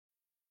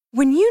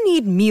When you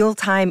need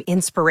mealtime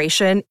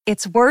inspiration,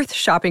 it's worth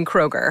shopping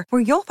Kroger,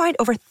 where you'll find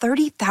over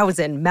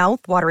 30,000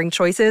 mouth-watering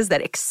choices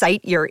that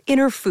excite your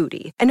inner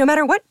foodie. And no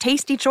matter what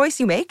tasty choice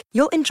you make,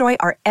 you'll enjoy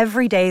our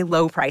everyday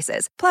low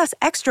prices, plus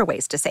extra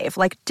ways to save,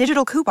 like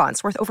digital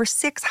coupons worth over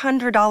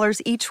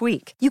 $600 each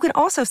week. You can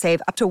also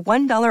save up to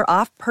 $1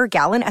 off per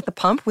gallon at the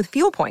pump with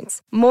fuel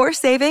points. More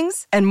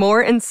savings and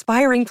more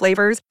inspiring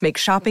flavors make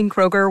shopping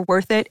Kroger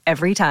worth it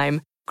every time.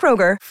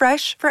 Kroger,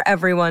 fresh for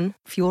everyone.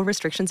 Fuel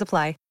restrictions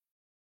apply.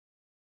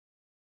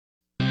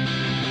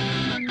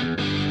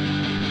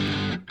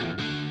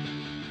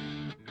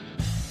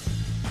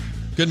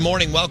 Good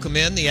morning. Welcome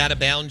in. The Out of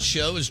Bounds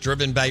Show is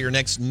driven by your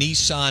next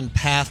Nissan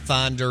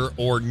Pathfinder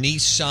or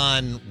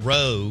Nissan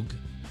Rogue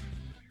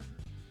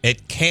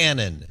at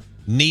Cannon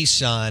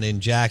Nissan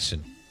in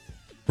Jackson.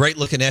 Great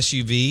looking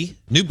SUV,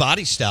 new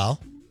body style,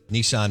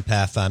 Nissan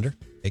Pathfinder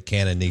at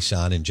Cannon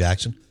Nissan in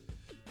Jackson.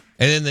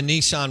 And then the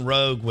Nissan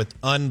Rogue with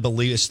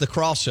unbelievable, it's the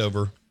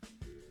crossover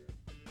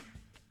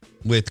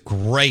with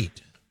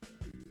great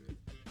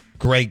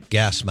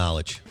gas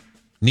mileage.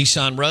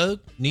 Nissan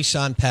Rogue,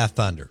 Nissan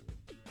Pathfinder.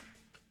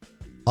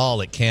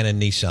 All at Cannon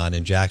Nissan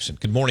in Jackson.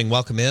 Good morning.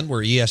 Welcome in.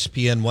 We're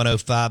ESPN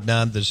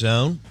 105.9 The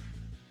Zone.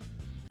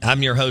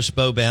 I'm your host,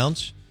 Bo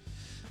Bounds.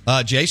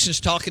 Jason's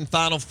talking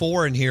Final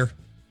Four in here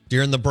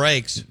during the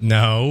breaks.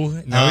 No,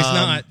 he's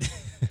not.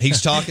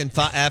 He's talking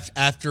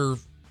after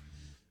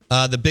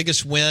the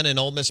biggest win in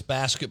Ole Miss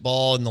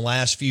basketball in the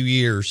last few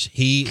years.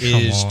 He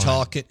is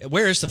talking.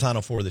 Where is the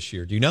Final Four this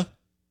year? Do you know?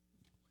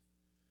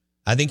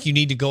 I think you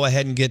need to go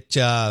ahead and get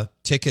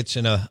tickets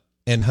in a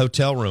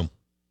hotel room.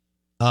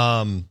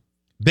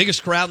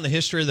 Biggest crowd in the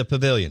history of the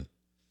Pavilion.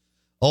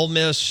 Ole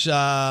Miss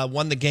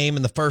won the game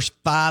in the first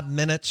 5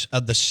 minutes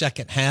of the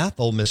second half.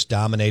 Ole Miss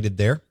dominated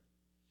there.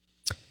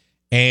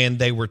 And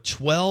they were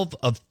 12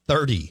 of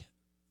 30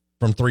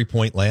 from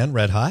three-point land,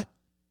 red hot.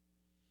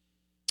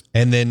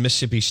 And then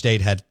Mississippi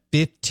State had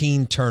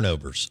 15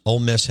 turnovers. Ole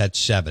Miss had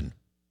 7.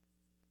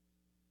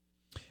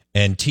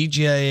 And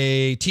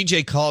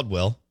TJ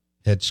Caldwell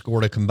had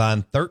scored a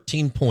combined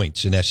 13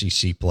 points in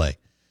SEC play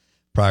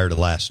prior to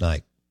last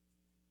night.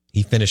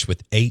 He finished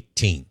with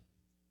 18.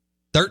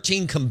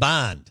 13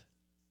 combined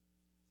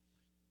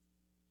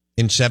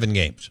in 7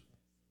 games.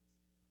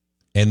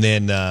 And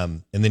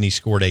then he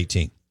scored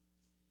 18.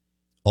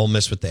 Ole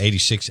Miss with the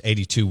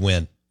 86-82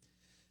 win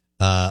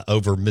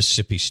over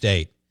Mississippi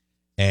State.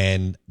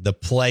 And the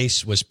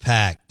place was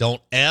packed.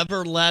 Don't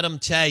ever let them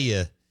tell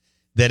you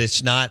that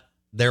it's not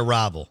their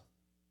rival.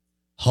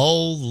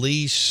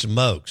 Holy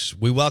smokes.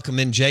 We welcome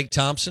in Jake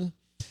Thompson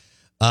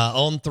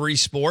on 3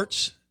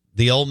 Sports.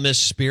 The Ole Miss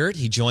Spirit.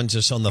 He joins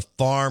us on the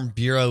Farm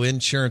Bureau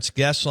Insurance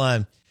guest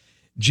line.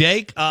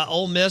 Jake,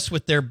 Ole Miss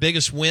with their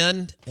biggest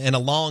win in a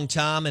long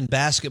time in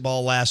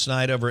basketball last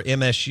night over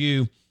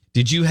MSU.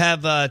 Did you have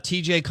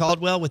TJ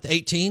Caldwell with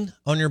 18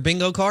 on your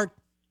bingo card?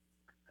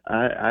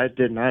 I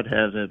did not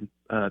have him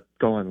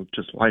going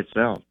just lights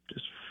out.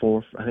 Just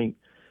 4, I think,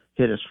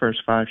 hit his first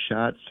 5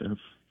 shots, and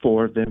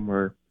 4 of them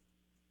were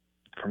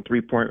from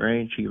three-point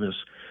range.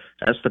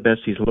 That's the best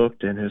he's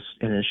looked in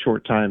his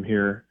short time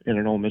here in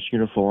an Ole Miss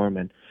uniform,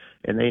 and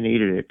they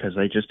needed it because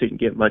they just didn't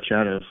get much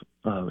out of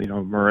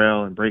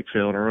Morrell and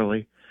Brakefield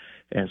early,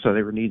 and so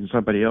they were needing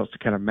somebody else to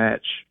kind of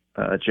match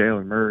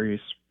Jalen Murray's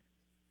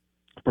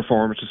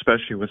performance,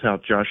 especially with how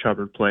Josh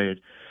Hubbard played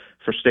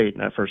for State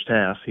in that first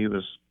half. He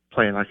was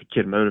playing like a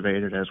kid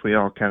motivated, as we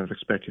all kind of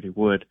expected he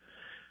would.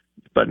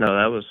 But no,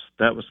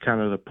 that was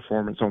kind of the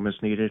performance Ole Miss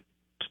needed,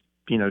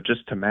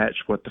 just to match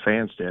what the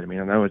fans did. I mean,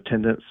 I know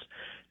attendance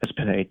has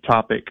been a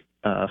topic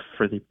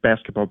for the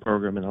basketball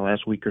program in the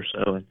last week or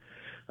so,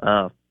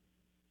 and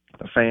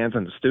the fans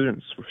and the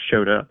students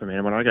showed up. I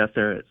mean, when I got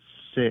there at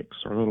 6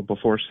 or a little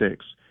before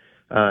 6,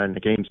 and the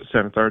game's at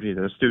 7:30,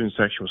 the student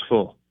section was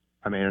full.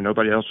 I mean,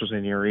 nobody else was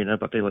in the arena,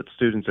 but they let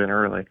students in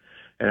early,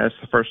 and that's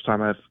the first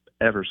time I've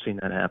ever seen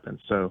that happen.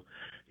 So,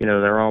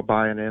 they're all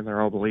buying in,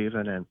 they're all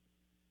believing, and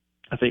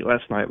I think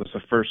last night was the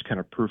first kind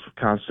of proof of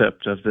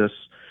concept of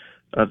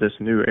this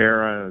new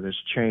era,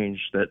 this change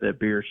that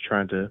Beard's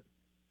trying to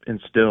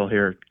instill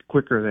here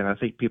quicker than I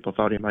think people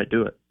thought he might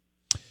do it.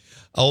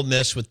 Ole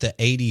Miss with the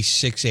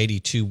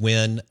 86-82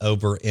 win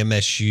over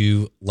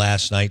MSU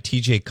last night.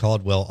 TJ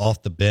Caldwell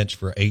off the bench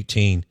for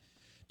 18.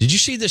 Did you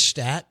see this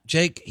stat,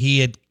 Jake? He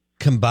had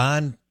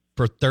combined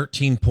for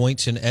 13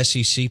 points in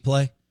SEC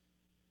play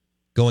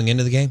going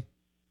into the game.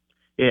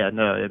 Yeah,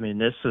 no, I mean,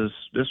 this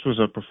was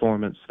a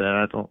performance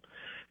that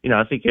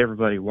I think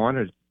everybody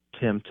wanted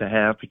him to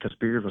have because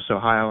Beard was so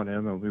high on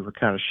him, and we were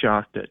kind of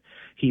shocked that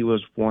he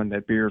was one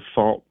that Beard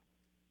fought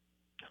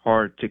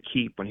hard to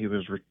keep when he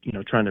was,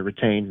 trying to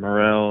retain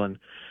Morrell and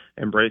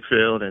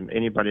Brakefield and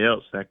anybody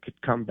else that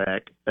could come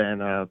back.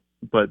 And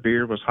but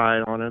Beard was high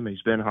on him.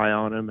 He's been high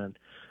on him, and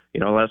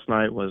last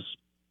night was,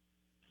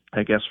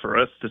 I guess, for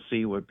us to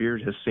see what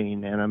Beard has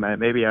seen, and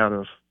maybe out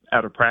of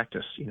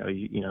practice.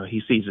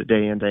 He sees it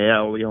day in, day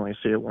out. We only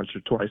see it once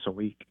or twice a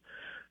week,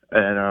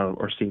 and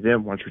or see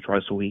them once or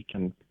twice a week,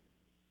 and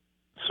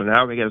so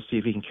now we got to see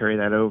if he can carry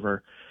that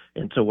over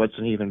into what's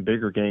an even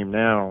bigger game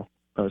now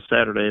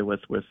Saturday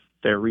with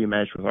their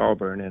rematch with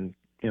Auburn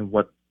and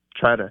what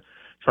try to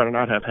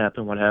not have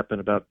happen what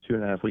happened about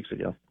 2.5 weeks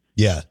ago.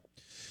 Yeah.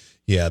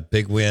 Yeah,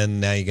 big win.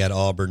 Now you got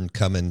Auburn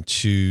coming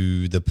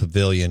to the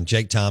Pavilion.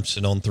 Jake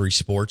Thompson on 3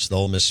 Sports, the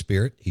Ole Miss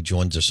Spirit. He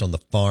joins us on the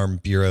Farm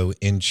Bureau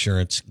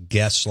Insurance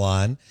guest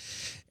line,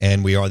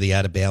 and we are the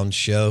Out of Bounds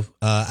Show.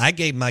 I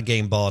gave my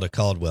game ball to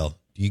Caldwell.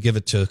 Do you give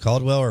it to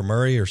Caldwell or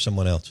Murray or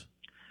someone else?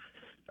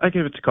 I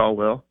give it to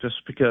Caldwell just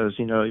because,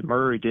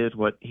 Murray did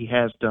what he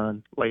has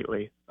done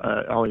lately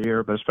all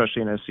year, but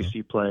especially in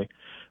SEC play.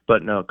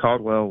 But no,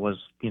 Caldwell was,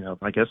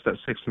 I guess that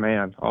sixth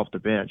man off the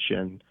bench,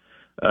 and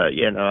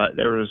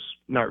there was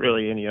not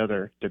really any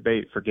other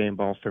debate for game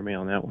ball for me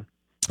on that one.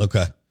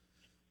 Okay.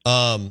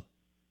 Are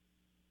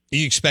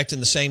you expecting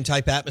the same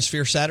type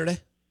atmosphere Saturday?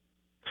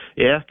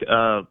 Yeah.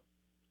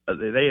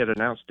 They had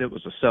announced it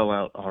was a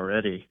sellout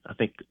already, I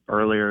think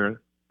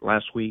earlier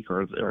last week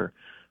or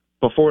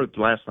before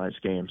last night's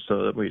game.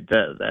 So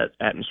that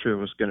atmosphere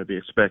was going to be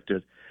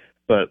expected.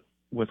 But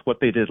with what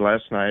they did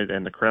last night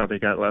and the crowd they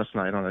got last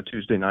night on a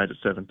Tuesday night at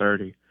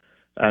 7:30,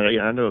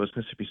 I know it was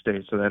Mississippi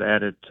State, so that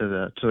added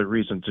to the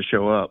reason to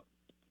show up.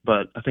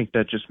 But I think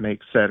that just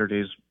makes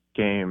Saturday's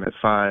game at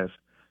 5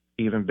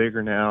 even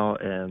bigger now.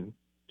 And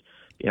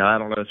I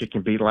don't know if it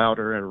can be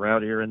louder and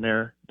rowdier in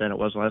there than it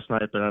was last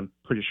night, but I'm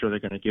pretty sure they're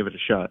going to give it a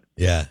shot.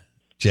 Yeah,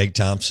 Jake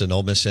Thompson,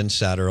 Ole Miss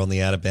Insider on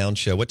the Out of Bounds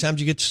Show. What time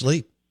do you get to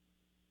sleep?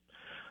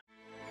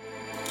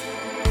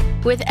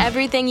 With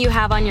everything you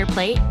have on your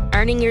plate,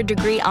 earning your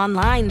degree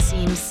online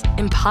seems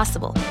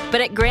impossible. But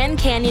at Grand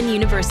Canyon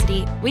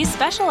University, we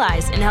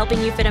specialize in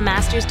helping you fit a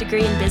master's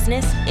degree in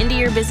business into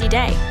your busy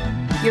day.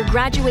 Your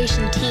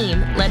graduation team,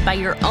 led by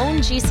your own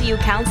GCU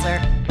counselor,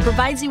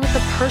 provides you with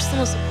the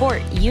personal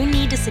support you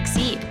need to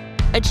succeed.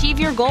 Achieve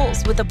your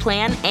goals with a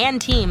plan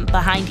and team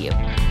behind you.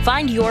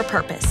 Find your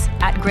purpose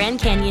at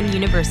Grand Canyon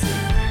University.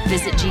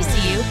 Visit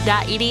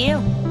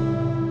gcu.edu.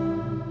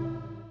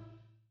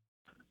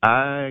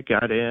 I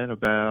got in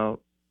about,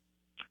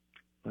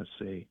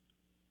 a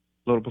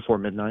little before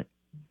midnight.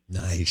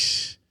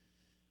 Nice.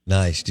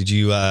 Did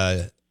you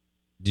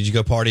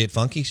go party at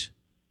Funky's?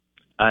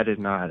 I did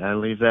not. I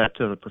leave that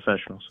to the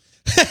professionals.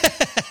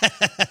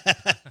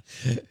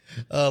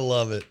 I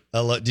love it.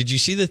 Did you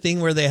see the thing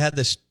where they had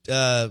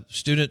the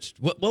students?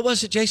 What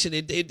was it, Jason?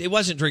 It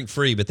wasn't drink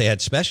free, but they had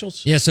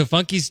specials. Yeah, so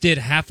Funky's did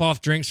half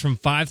off drinks from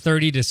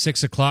 5:30 to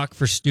 6 o'clock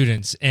for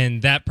students,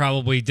 and that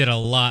probably did a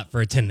lot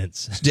for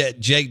attendance.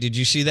 Jake, did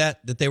you see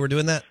that they were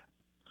doing that?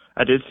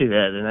 I did see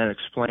that, and that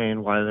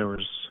explained why there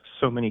was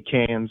so many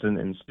cans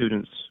in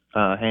students'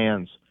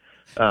 hands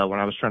when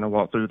I was trying to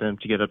walk through them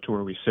to get up to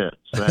where we sit.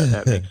 So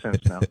that makes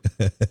sense now.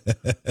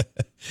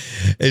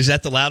 Is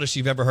that the loudest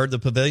you've ever heard the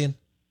Pavilion?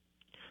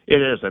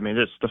 It is. I mean,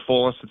 it's the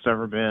fullest it's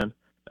ever been,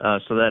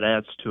 so that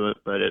adds to it.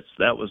 But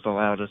that was the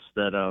loudest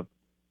that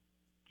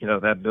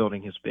that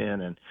building has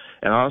been, and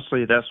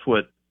honestly, that's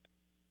what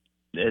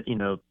it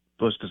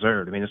was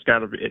deserved. I mean, it's got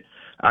to be.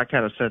 I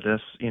kind of said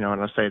this, and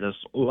I say this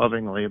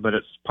lovingly, but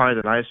it's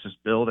probably the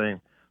nicest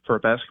building for a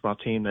basketball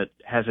team that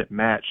hasn't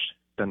matched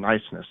the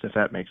niceness, if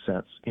that makes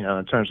sense. In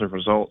terms of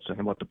results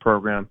and what the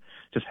program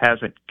just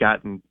hasn't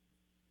gotten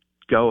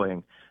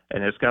going.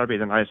 And it's got to be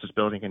the nicest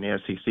building in the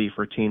SEC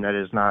for a team that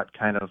is not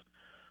kind of,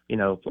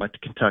 like the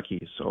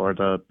Kentuckies or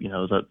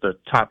the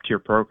top tier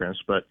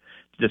programs. But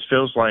this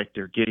feels like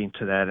they're getting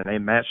to that, and they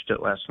matched it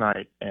last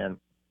night. And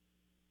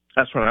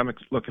that's what I'm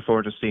looking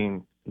forward to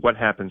seeing what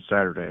happens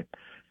Saturday.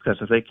 Because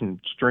if they can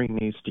string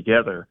these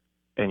together,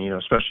 and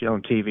especially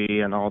on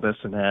TV and all this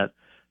and that,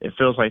 it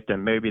feels like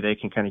then maybe they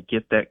can kind of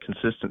get that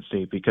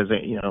consistency because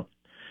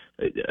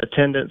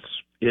attendance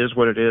is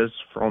what it is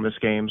for Ole Miss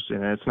games,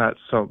 and it's not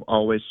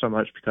always so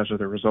much because of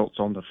the results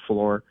on the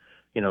floor.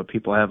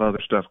 People have other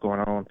stuff going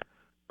on.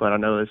 But I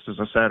know this is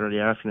a Saturday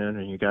afternoon,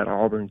 and you got an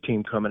Auburn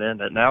team coming in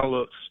that now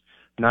looks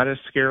not as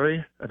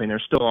scary. I mean, they're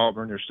still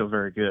Auburn. They're still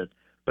very good,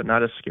 but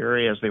not as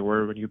scary as they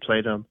were when you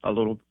played them a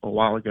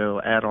while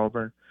ago at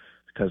Auburn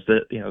because,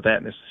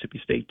 that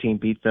Mississippi State team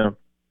beat them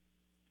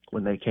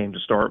when they came to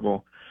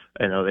Starkville.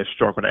 They've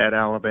struggled at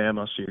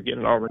Alabama, so you're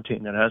getting an Auburn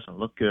team that hasn't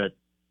looked good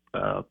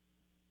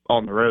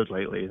on the road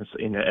lately.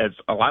 As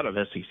a lot of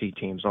SEC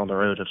teams on the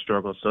road have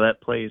struggled, so that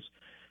plays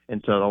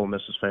into Ole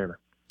Miss's favor.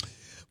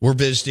 We're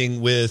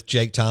visiting with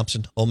Jake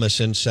Thompson, Ole Miss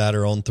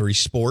Insider on 3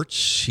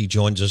 Sports. He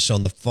joins us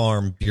on the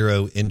Farm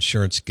Bureau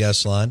Insurance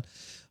guest line.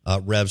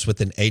 Revs with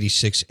an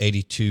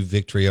 86-82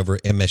 victory over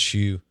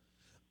MSU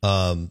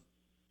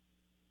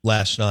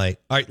last night.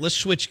 All right, let's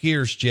switch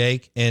gears,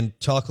 Jake, and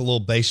talk a little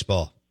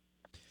baseball.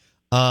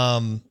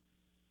 When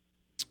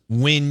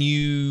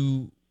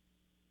you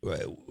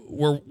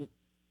were,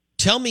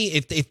 tell me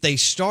if they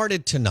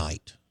started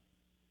tonight,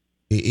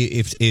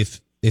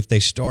 if they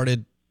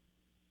started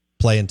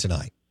playing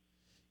tonight,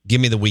 give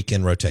me the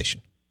weekend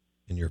rotation,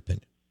 in your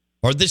opinion,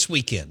 or this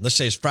weekend. Let's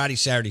say it's Friday,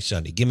 Saturday,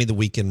 Sunday. Give me the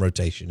weekend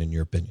rotation, in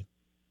your opinion.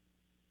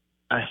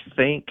 I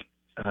think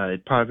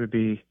it'd probably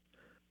be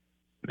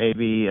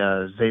maybe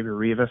Xavier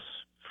Rivas,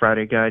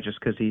 Friday guy, just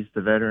because he's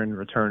the veteran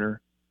returner.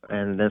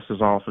 And this is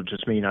off of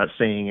just me not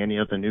seeing any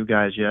of the new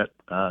guys yet.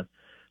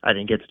 I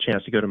didn't get the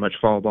chance to go to much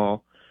fall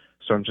ball,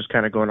 so I'm just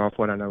kind of going off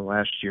what I know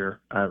last year.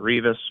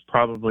 Rivas,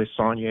 probably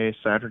Saunier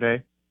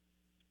Saturday,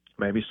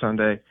 maybe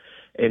Sunday.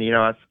 And,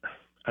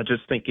 I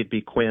just think it'd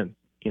be Quinn.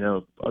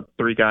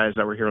 3 guys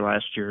that were here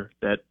last year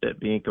that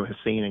Bianco has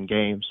seen in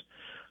games.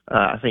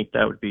 I think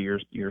that would be your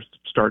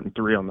starting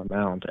 3 on the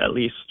mound, at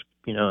least,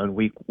 in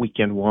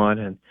weekend 1.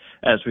 And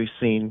as we've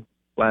seen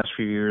last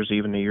few years,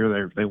 even the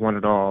year they won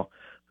it all,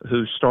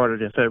 who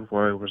started in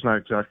February was not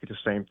exactly the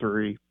same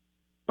 3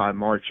 by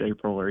March,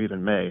 April, or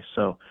even May.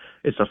 So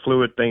it's a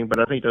fluid thing, but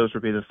I think those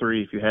would be the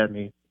 3 if you had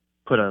me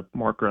put a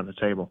marker on the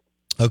table.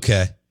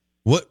 Okay.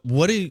 What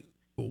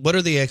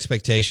are the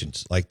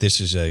expectations? Like, this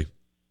is is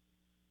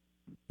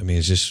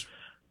this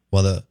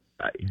one of the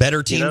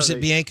better teams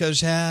that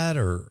Bianco's had,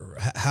 or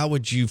how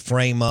would you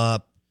frame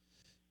up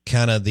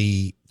kind of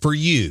for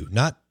you,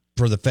 not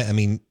for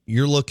the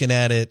you're looking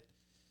at it,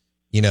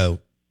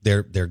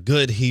 they're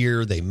good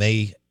here. They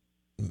may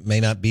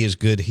not be as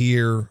good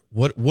here.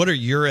 What are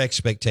your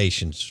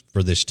expectations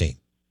for this team?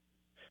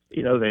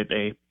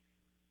 They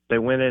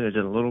went in and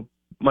did a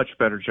much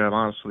better job,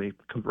 honestly,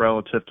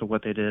 relative to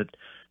what they did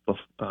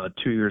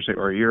 2 years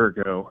or a year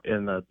ago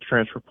in the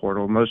transfer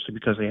portal, mostly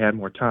because they had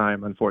more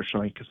time,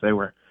 unfortunately, because they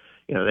were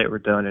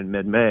done in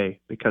mid-May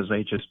because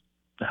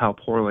how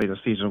poorly the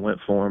season went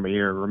for them a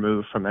year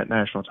removed from that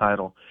national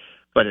title.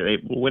 But they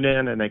went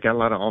in and they got a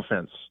lot of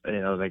offense.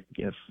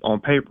 On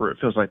paper, it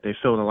feels like they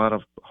filled a lot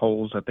of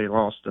holes that they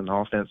lost in the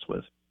offense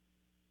with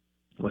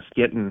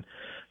getting,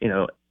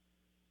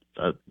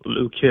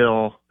 Luke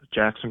Hill,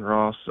 Jackson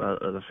Ross,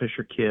 the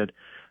Fisher kid.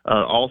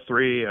 All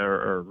 3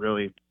 are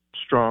really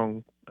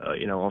strong,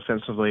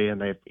 offensively.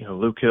 And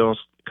Luke Hill's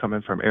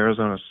coming from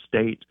Arizona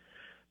State,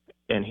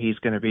 and he's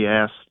going to be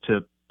asked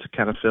to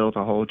kind of fill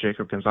the hole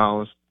Jacob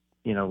Gonzalez,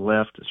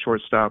 left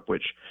shortstop,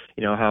 which,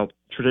 how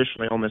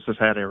traditionally Ole Miss has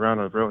had a run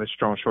of really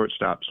strong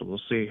shortstop. So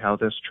we'll see how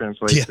this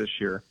translates this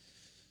year.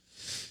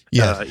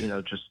 Yeah.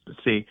 Just to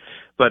see.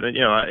 But,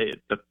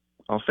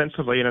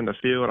 offensively and in the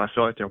field, I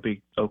feel like they'll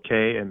be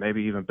okay and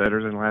maybe even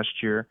better than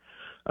last year.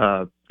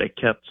 They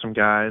kept some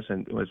guys,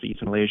 and it was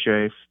Ethan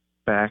Leger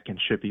back and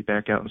should be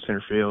back out in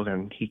center field,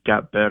 and he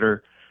got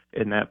better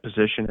in that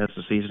position as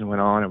the season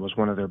went on and was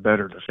one of their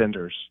better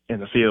defenders in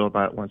the field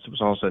once it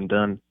was all said and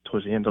done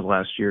towards the end of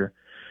last year.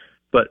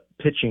 But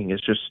pitching is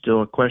just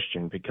still a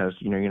question because,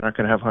 you're not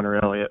going to have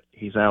Hunter Elliott.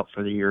 He's out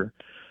for the year.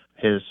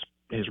 His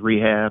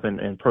rehab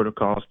and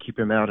protocols keep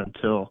him out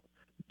until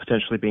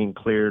potentially being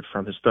cleared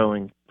from his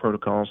throwing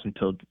protocols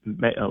until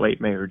late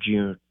May or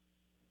June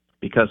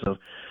because of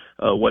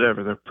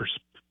whatever the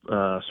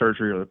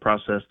surgery or the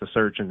process the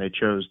surgeon they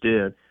chose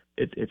did.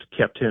 It's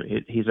kept him.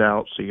 He's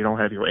out, so you don't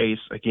have your ace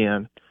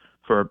again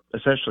for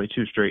essentially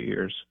 2 straight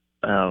years.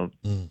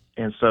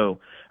 And so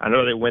I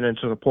know they went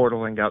into the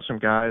portal and got some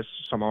guys,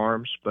 some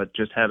arms, but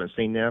just haven't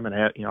seen them. And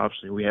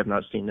obviously we have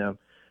not seen them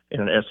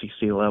in an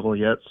SEC level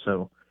yet.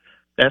 So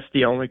that's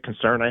the only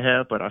concern I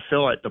have. But I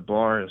feel like the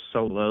bar is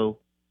so low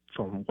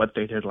from what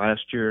they did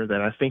last year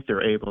that I think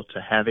they're able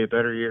to have a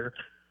better year.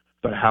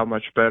 But how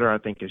much better, I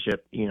think, is yet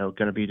going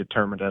to be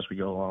determined as we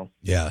go along.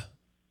 Yeah.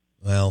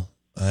 Well,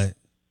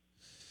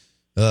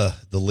 the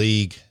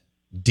league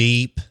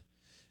deep.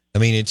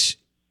 It's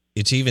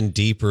even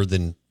deeper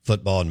than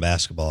football and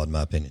basketball, in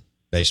my opinion.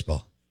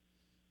 Baseball.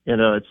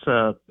 It's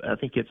I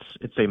think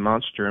it's a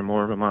monster and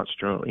more of a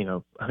monster.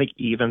 I think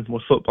even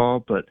with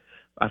football, but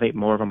I think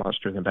more of a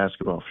monster than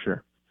basketball for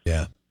sure.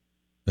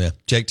 Yeah.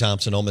 Jake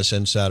Thompson, Ole Miss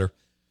Insider,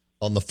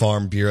 on the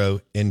Farm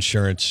Bureau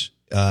Insurance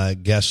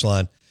guest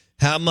line.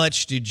 How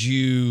much have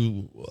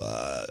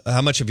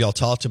y'all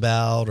talked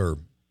about, or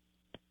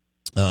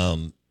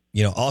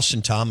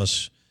Austin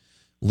Thomas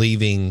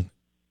leaving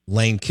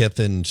Lane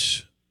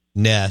Kiffin's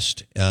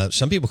nest?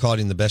 Some people called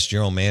him the best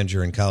general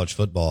manager in college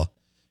football.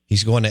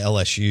 He's going to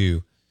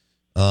LSU.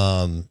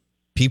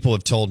 People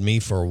have told me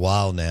for a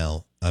while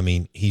now,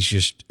 he's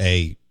just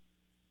a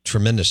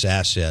tremendous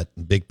asset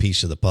and big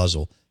piece of the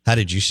puzzle. How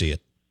did you see it?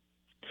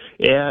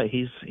 Yeah,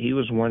 he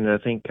was one that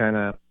I think kind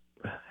of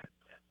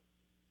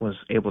was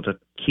able to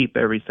keep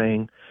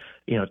everything,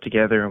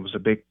 together, and was a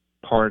big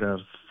part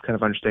of kind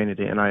of understanding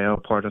the NIL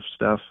part of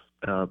stuff,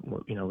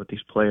 with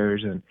these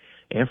players and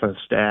for the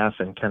staff,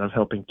 and kind of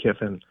helping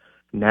Kiffin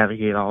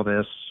navigate all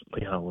this,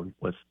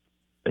 with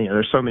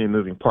there's so many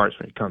moving parts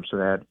when it comes to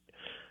that.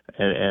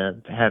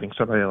 And having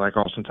somebody like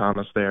Austin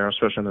Thomas there,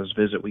 especially on those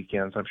visit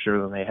weekends, I'm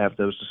sure when they have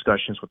those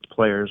discussions with the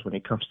players when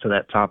it comes to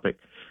that topic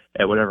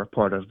at whatever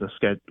part of the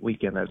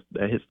weekend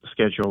that hits the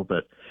schedule.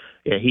 But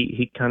yeah,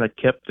 he kind of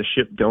kept the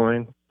ship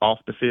going off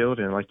the field,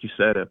 and like you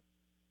said,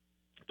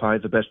 probably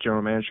the best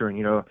general manager.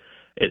 And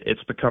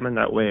it's becoming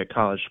that way at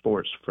college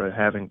sports for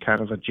having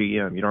kind of a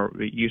GM. You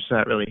used to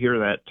not really hear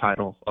that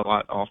title a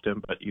lot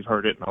often, but you've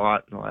heard it a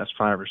lot in the last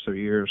 5 or so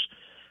years.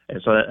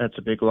 And so that's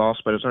a big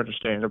loss, but it's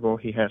understandable.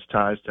 He has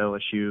ties to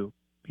LSU,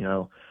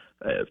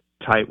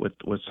 tight with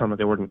some of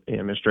the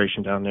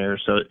administration down there.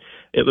 So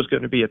it was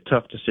going to be a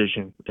tough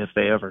decision if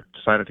they ever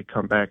decided to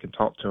come back and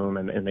talk to him,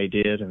 and they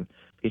did. And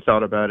he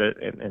thought about it,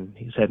 and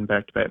he's heading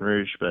back to Baton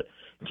Rouge. But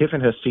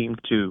Kiffin has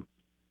seemed to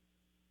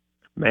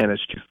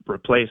managed to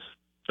replace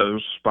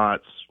those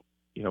spots,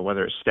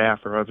 whether it's staff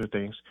or other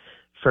things,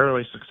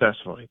 fairly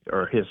successfully,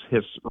 or his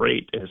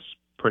rate is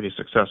pretty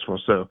successful.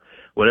 So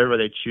whatever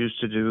they choose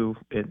to do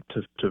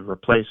to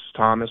replace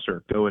Thomas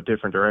or go a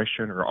different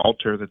direction or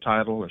alter the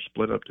title or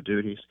split up the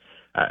duties,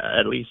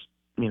 at least,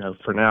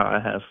 for now, I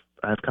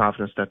have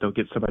confidence that they'll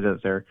get somebody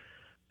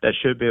that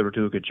should be able to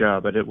do a good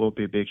job, but it will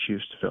be big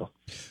shoes to fill.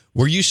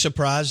 Were you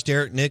surprised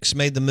Derrick Nix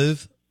made the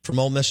move from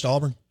Ole Miss to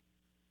Auburn?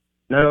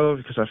 No,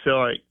 because I feel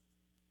like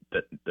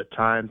the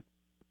time,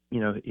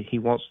 he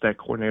wants that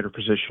coordinator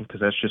position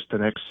because that's just the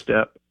next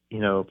step,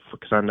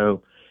 because I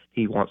know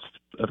he wants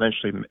to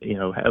eventually,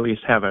 at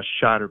least have a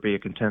shot or be a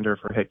contender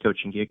for a head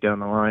coaching gig down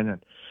the line.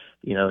 And,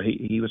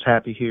 he was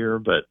happy here,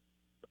 but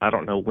I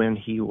don't know when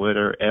he would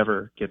or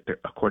ever get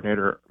a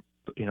coordinator,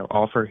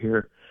 offer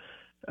here.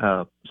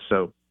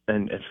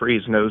 And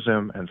Freeze knows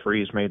him, and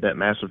Freeze made that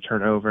massive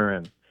turnover.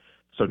 And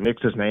so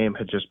Nix's name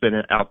had just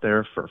been out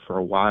there for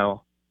a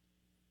while.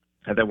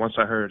 And then once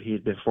I heard he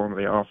had been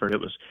formally offered, it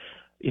was,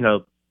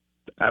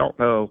 I don't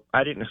know.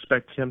 I didn't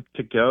expect him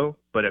to go,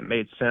 but it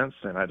made sense,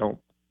 and I don't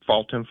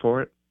fault him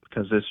for it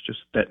because it's just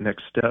that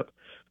next step.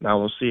 Now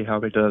we'll see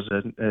how he does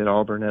at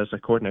Auburn as a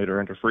coordinator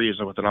under Freeze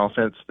with an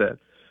offense that,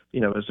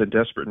 is in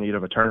desperate need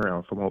of a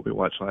turnaround from what we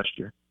watched last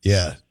year.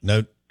 Yeah,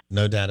 no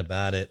doubt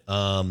about it.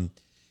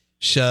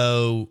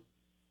 So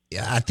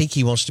I think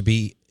he wants to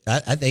be.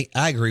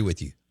 I agree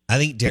with you. I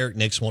think Derrick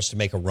Nix wants to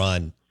make a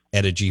run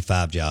at a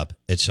G5 job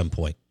at some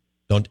point.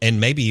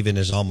 And maybe even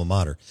his alma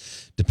mater,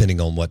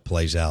 depending on what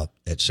plays out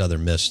at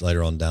Southern Miss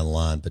later on down the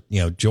line.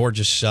 But,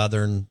 Georgia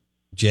Southern,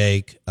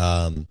 Jake,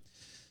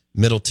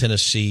 Middle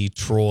Tennessee,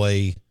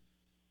 Troy,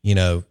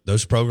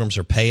 those programs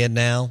are paying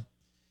now.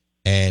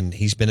 And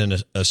he's been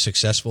a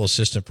successful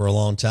assistant for a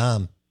long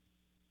time.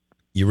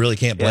 You really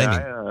can't blame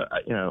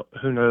him.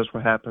 Who knows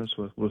what happens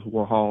with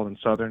Will Hall and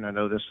Southern. I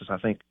know this is, I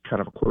think,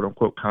 kind of a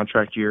quote-unquote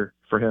contract year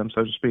for him,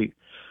 so to speak.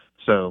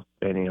 So,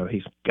 and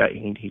he's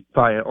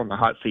probably on the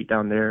hot seat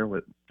down there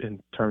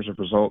in terms of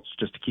results,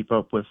 just to keep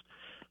up with,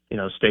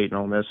 State and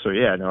Ole Miss. So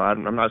yeah, no,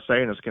 I'm not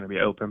saying it's going to be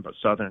open, but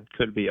Southern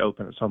could be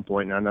open at some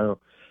point. And I know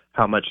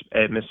how much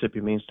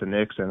Mississippi means to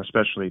Nix, and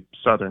especially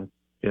Southern.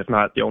 If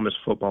not the Ole Miss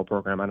football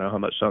program, I know how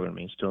much Southern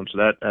means to him. So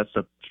that's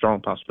a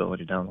strong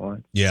possibility down the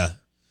line. Yeah.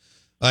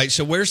 All right.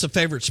 So where's the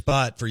favorite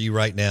spot for you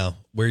right now,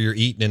 where you're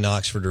eating in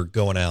Oxford or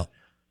going out?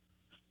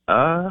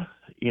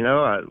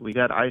 We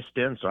got iced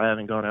in, so I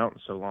haven't gone out in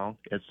so long.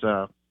 It's,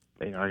 I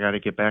got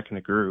to get back in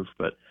the groove.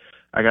 But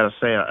I got to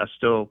say, I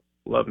still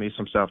love me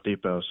some South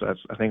Depot. So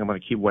I think I'm going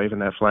to keep waving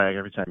that flag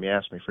every time you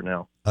ask me for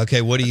now.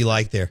 Okay, what do you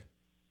like there?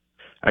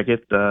 I got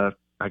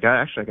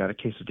a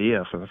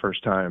quesadilla for the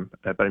first time,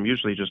 but I'm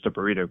usually just a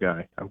burrito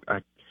guy.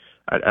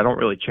 I don't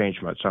really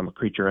change much. I'm a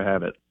creature of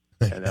habit.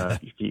 And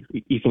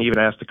you can even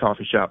ask the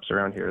coffee shops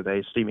around here.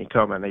 They see me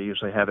coming. They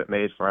usually have it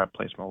made before I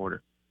place my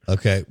order.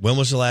 Okay. When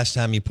was the last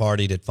time you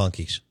partied at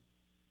Funky's?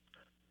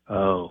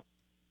 Oh,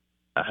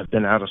 I've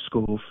been out of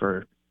school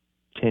for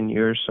 10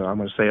 years, so I'm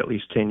going to say at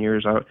least 10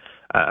 years.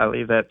 I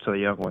leave that to the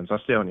young ones. I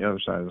stay on the other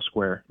side of the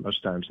square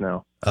most times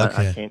now.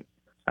 Okay. I can't.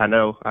 I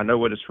know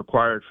what is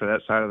required for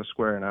that side of the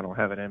square, and I don't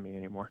have it in me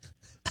anymore.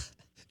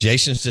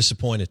 Jason's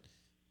disappointed.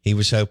 He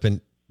was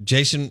hoping.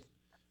 Jason,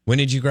 when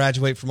did you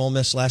graduate from Ole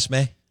Miss? Last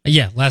May?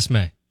 Yeah, last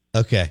May.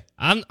 Okay.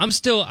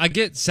 I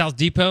get South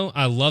Depot.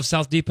 I love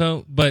South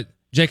Depot, but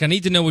Jake, I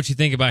need to know what you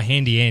think about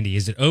Handy Andy.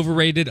 Is it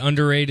overrated,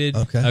 underrated?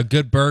 Okay. A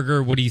good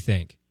burger? What do you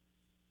think?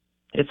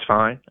 It's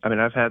fine. I mean,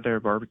 I've had their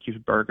barbecue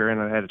burger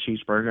and I had a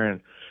cheeseburger,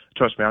 and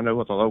trust me, I know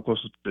what the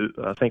locals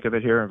think of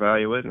it here and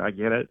value it, and I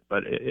get it,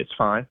 but it's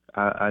fine.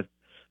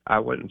 I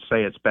wouldn't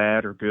say it's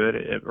bad or good,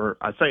 or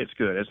I'd say it's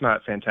good. It's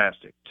not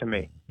fantastic to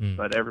me,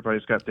 but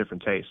everybody's got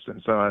different tastes,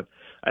 and so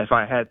if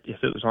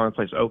it was the only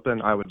place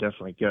open, I would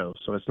definitely go.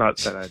 So it's not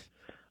that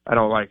I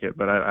don't like it,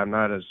 but I'm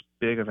not as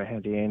big of a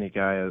Handy Andy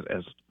guy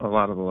as a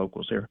lot of the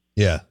locals here.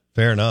 Yeah,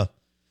 fair enough.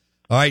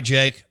 All right,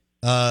 Jake.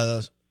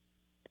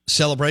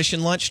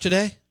 Celebration lunch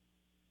today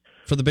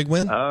for the big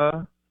win?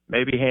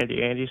 Maybe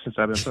Handy Andy, since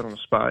I've been put on the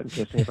spot in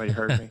case anybody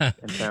heard me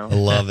in town. I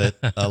love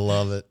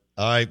it.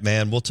 All right,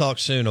 man. We'll talk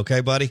soon,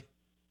 okay, buddy?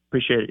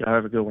 Appreciate it. Y'all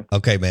have a good one.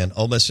 Okay, man.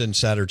 Ole Miss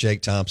insider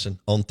Jake Thompson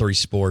on 3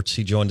 Sports.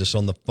 He joined us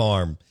on the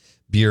Farm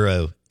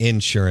Bureau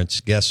Insurance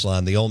guest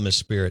line, the Ole Miss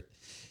Spirit,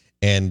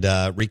 and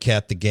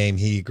recapped the game.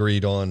 He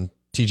agreed on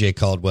TJ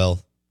Caldwell,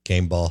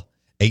 game ball,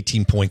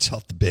 18 points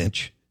off the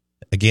bench.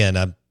 Again,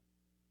 I'm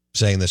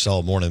saying this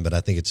all morning, but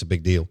I think it's a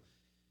big deal.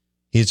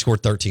 He had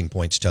scored 13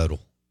 points total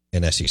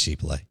in SEC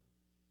play.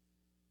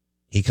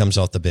 He comes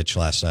off the bench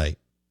last night.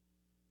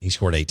 He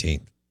scored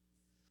 18.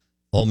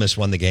 Ole Miss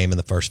won the game in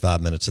the first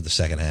 5 minutes of the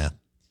second half.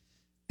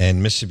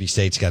 And Mississippi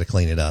State's got to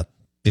clean it up.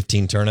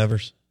 15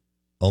 turnovers.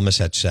 Ole Miss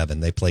had 7.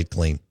 They played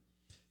clean.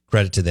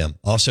 Credit to them.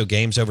 Also,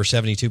 games over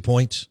 72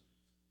 points.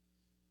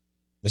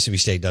 Mississippi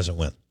State doesn't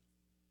win.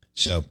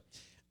 So,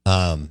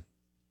 for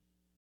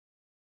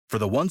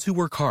the ones who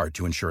work hard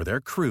to ensure their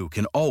crew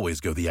can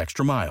always go the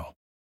extra mile,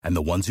 and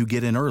the ones who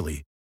get in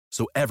early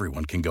so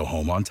everyone can go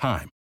home on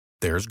time,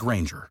 there's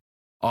Grainger,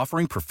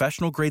 offering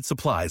professional-grade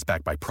supplies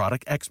backed by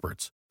product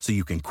experts so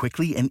you can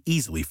quickly and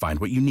easily find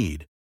what you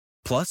need.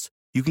 Plus,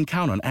 you can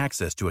count on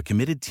access to a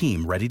committed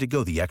team ready to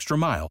go the extra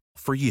mile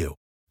for you.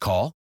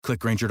 Call, click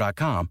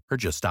Grainger.com, or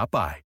just stop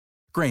by.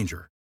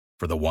 Grainger,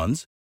 for the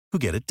ones who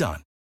get it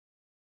done.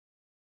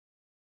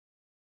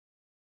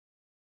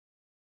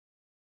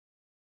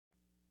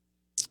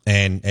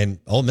 And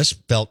Ole Miss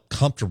felt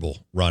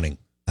comfortable running.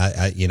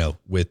 Granted,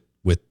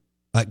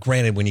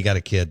 when you got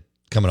a kid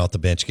coming off the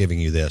bench giving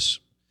you this,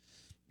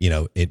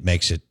 it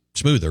makes it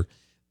smoother.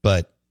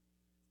 But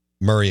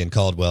Murray and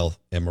Caldwell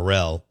and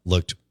Morrell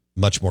looked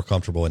much more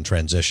comfortable in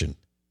transition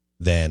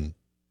than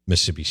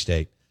Mississippi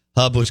State.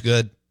 Hub was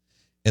good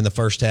in the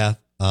first half.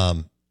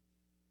 Got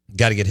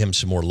to get him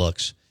some more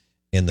looks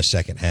in the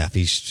second half.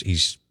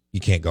 He's you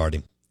can't guard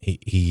him.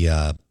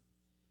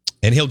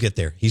 And he'll get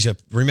there.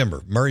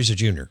 Remember, Murray's a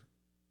junior.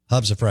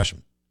 Hub's a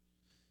freshman.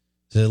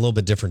 It's a little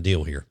bit different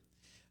deal here.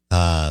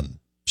 But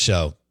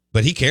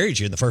he carried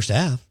you in the first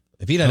half.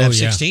 If he doesn't have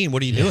 16,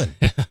 what are you doing?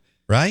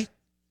 Right?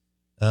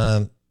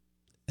 And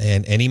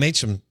he made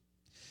some,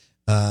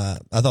 I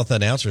thought the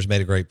announcers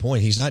made a great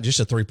point. He's not just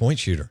a 3-point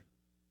shooter.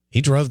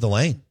 He drove the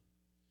lane,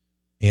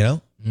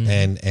 and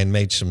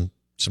made some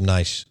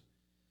nice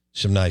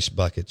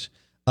buckets.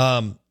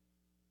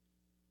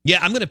 Yeah,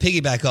 I'm going to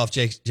piggyback off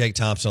Jake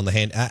Thompson on the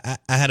hand. I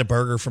had a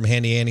burger from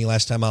Handy Andy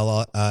last time I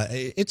lost.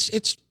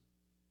 It's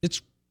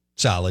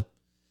solid.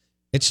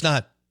 It's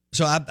not.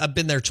 So I've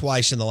been there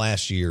twice in the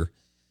last year,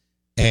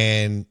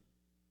 and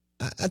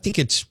I think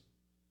it's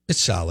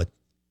solid.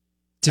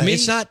 To me,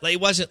 it's not.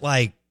 It wasn't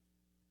like,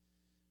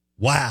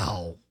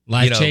 wow,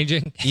 life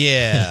changing.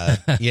 Yeah.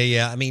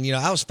 I mean,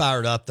 I was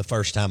fired up the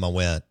first time I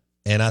went,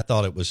 and I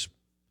thought it was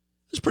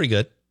pretty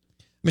good. I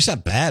mean, it's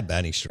not bad by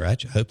any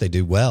stretch. I hope they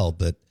do well,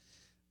 but.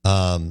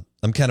 I'm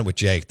kind of with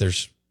Jake.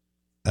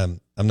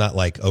 I'm not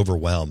like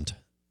overwhelmed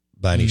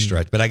by any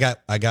stretch, but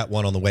I got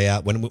one on the way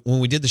out. When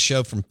we did the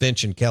show from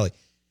Finch and Kelly,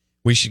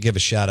 we should give a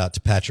shout out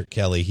to Patrick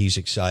Kelly. He's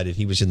excited.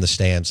 He was in the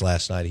stands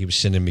last night. He was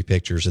sending me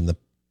pictures in the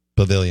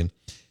pavilion.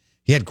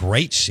 He had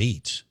great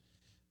seats.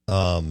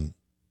 I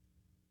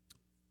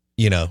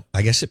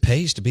guess it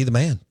pays to be the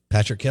man.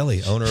 Patrick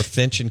Kelly, owner of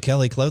Finch and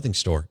Kelly Clothing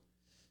Store,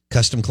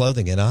 custom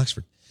clothing in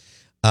Oxford.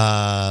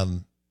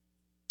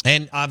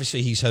 And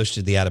obviously, he's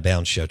hosted the Out of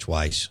Bounds show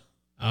twice.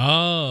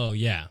 Oh,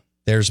 yeah.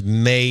 There's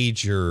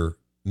major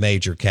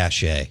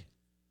cachet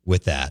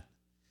with that.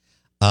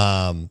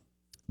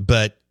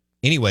 But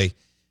anyway,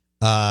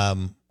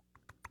 Ole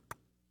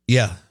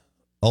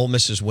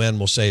Miss's win,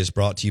 we'll say, is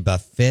brought to you by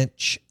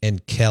Finch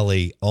and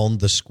Kelly on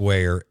the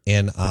Square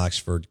in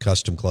Oxford,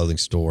 custom clothing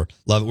store.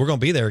 Love it. We're going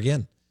to be there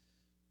again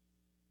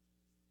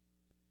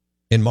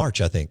in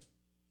March, I think.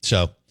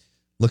 So,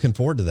 looking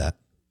forward to that.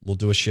 We'll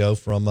do a show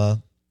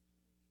from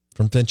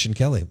Finch and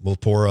Kelly. We'll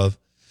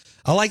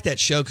I like that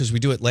show because we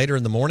do it later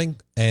in the morning,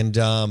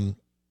 and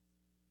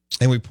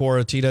we pour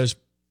a Tito's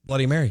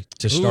Bloody Mary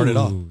to start it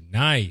off.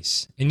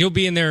 Nice. And you'll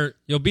be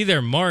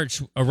there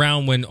March,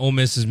 around when Ole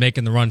Miss is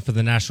making the run for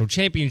the national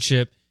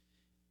championship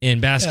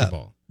in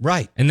basketball. Yeah,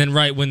 right. And then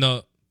right when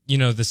the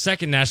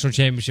second national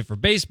championship for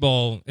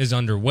baseball is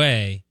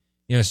underway,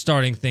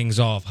 starting things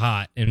off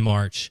hot in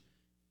March,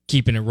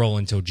 keeping it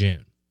rolling till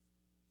June.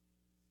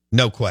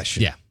 No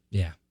question. Yeah.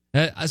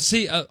 I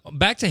see.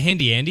 Back to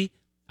Handy Andy.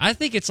 I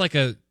think it's like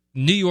a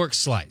New York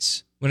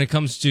slice when it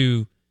comes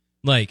to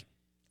like.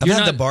 I've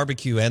had the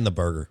barbecue and the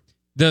burger.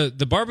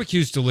 The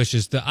barbecue's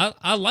delicious.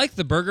 I like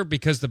the burger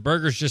because the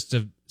burger's just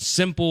a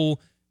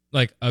simple,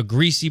 like a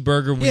greasy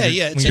burger.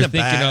 It's in a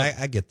bag.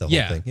 I get the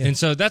whole thing. Yeah. And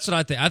so that's what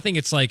I think. I think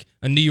it's like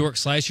a New York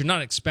slice. You're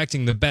not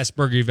expecting the best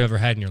burger you've ever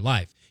had in your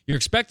life. You're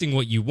expecting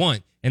what you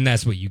want, and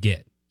that's what you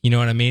get. You know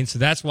what I mean? So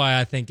that's why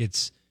I think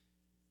it's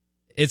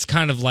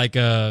kind of like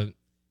a.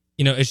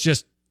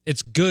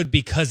 It's good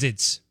because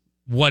it's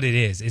what it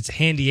is. It's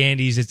Handy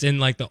Andy's. It's in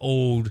like the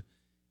old,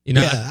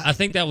 I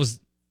think that was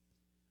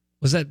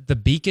that the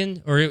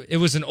Beacon, or it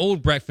was an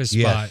old breakfast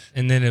spot,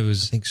 and then it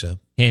was I think so.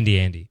 Handy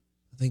Andy.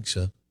 I think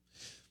so.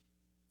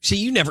 See,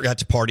 you never got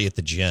to party at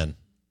the Gin,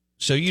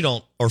 so you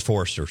don't, or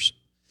Forrester's.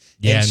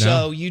 Yeah, and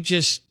so you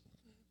just,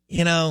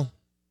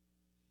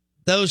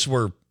 those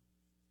were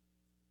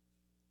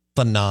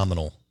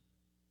phenomenal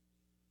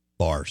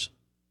bars.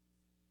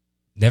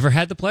 Never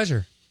had the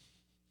pleasure.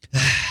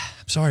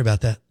 I'm sorry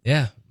about that.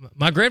 Yeah.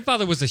 My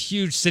grandfather was a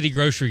huge city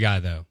grocery guy,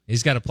 though.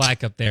 He's got a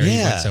plaque up there. He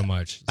went so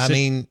much. I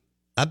mean,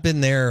 I've been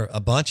there a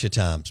bunch of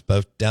times,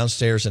 both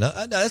downstairs and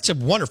that's a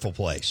wonderful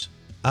place,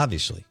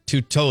 obviously.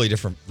 Two totally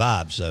different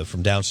vibes, though,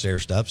 from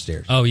downstairs to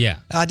upstairs. Oh, yeah.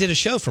 I did a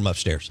show from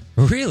upstairs.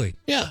 Really?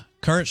 Yeah.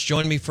 Currents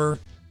joined me for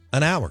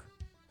an hour.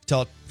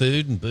 Talked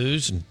food and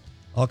booze and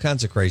all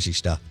kinds of crazy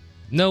stuff.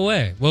 No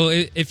way. Well,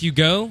 if you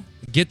go,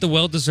 get the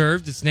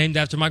well-deserved. It's named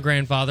after my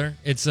grandfather.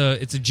 It's a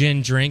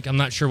gin drink. I'm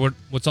not sure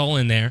what's all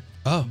in there.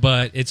 Oh.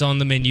 But it's on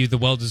the menu, the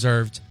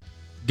well-deserved.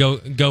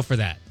 Go for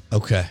that.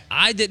 Okay.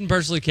 I didn't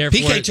personally care for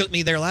it. PK took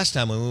me there last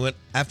time when we went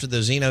after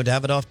the Zeno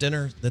Davidoff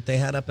dinner that they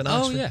had up in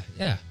Oxford. Oh,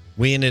 yeah.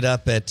 We ended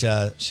up at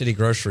City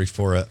Grocery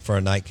for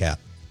a nightcap.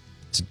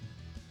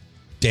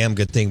 damn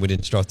good thing we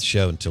didn't start the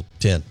show until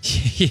 10.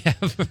 Yeah,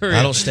 for real.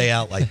 I don't stay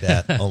out like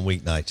that on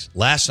weeknights.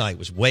 Last night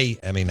was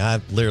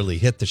I literally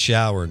hit the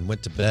shower and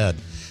went to bed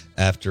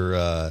after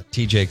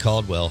TJ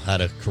Caldwell had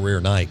a career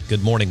night.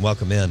 Good morning.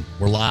 Welcome in.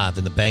 We're live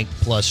in the Bank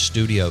Plus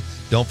studio.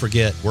 Don't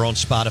forget, we're on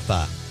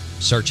Spotify.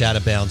 Search Out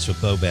of Bounds with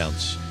Bo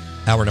Bounds.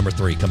 Hour number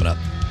 3 coming up.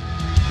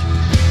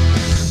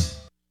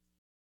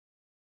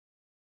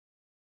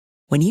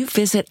 When you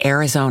visit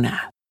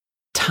Arizona,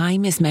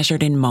 time is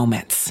measured in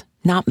moments,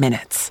 not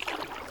minutes.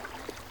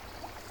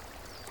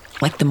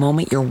 Like the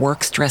moment your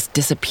work stress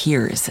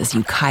disappears as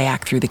you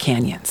kayak through the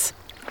canyons.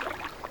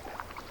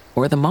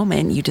 Or the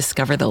moment you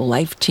discover the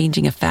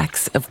life-changing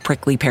effects of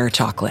prickly pear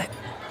chocolate.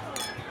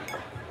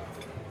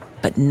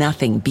 But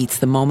nothing beats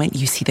the moment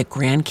you see the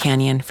Grand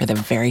Canyon for the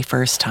very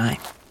first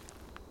time.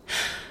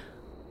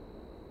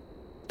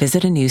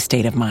 Visit a new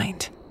state of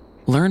mind.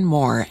 Learn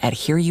more at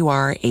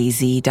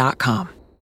hereyouareaz.com.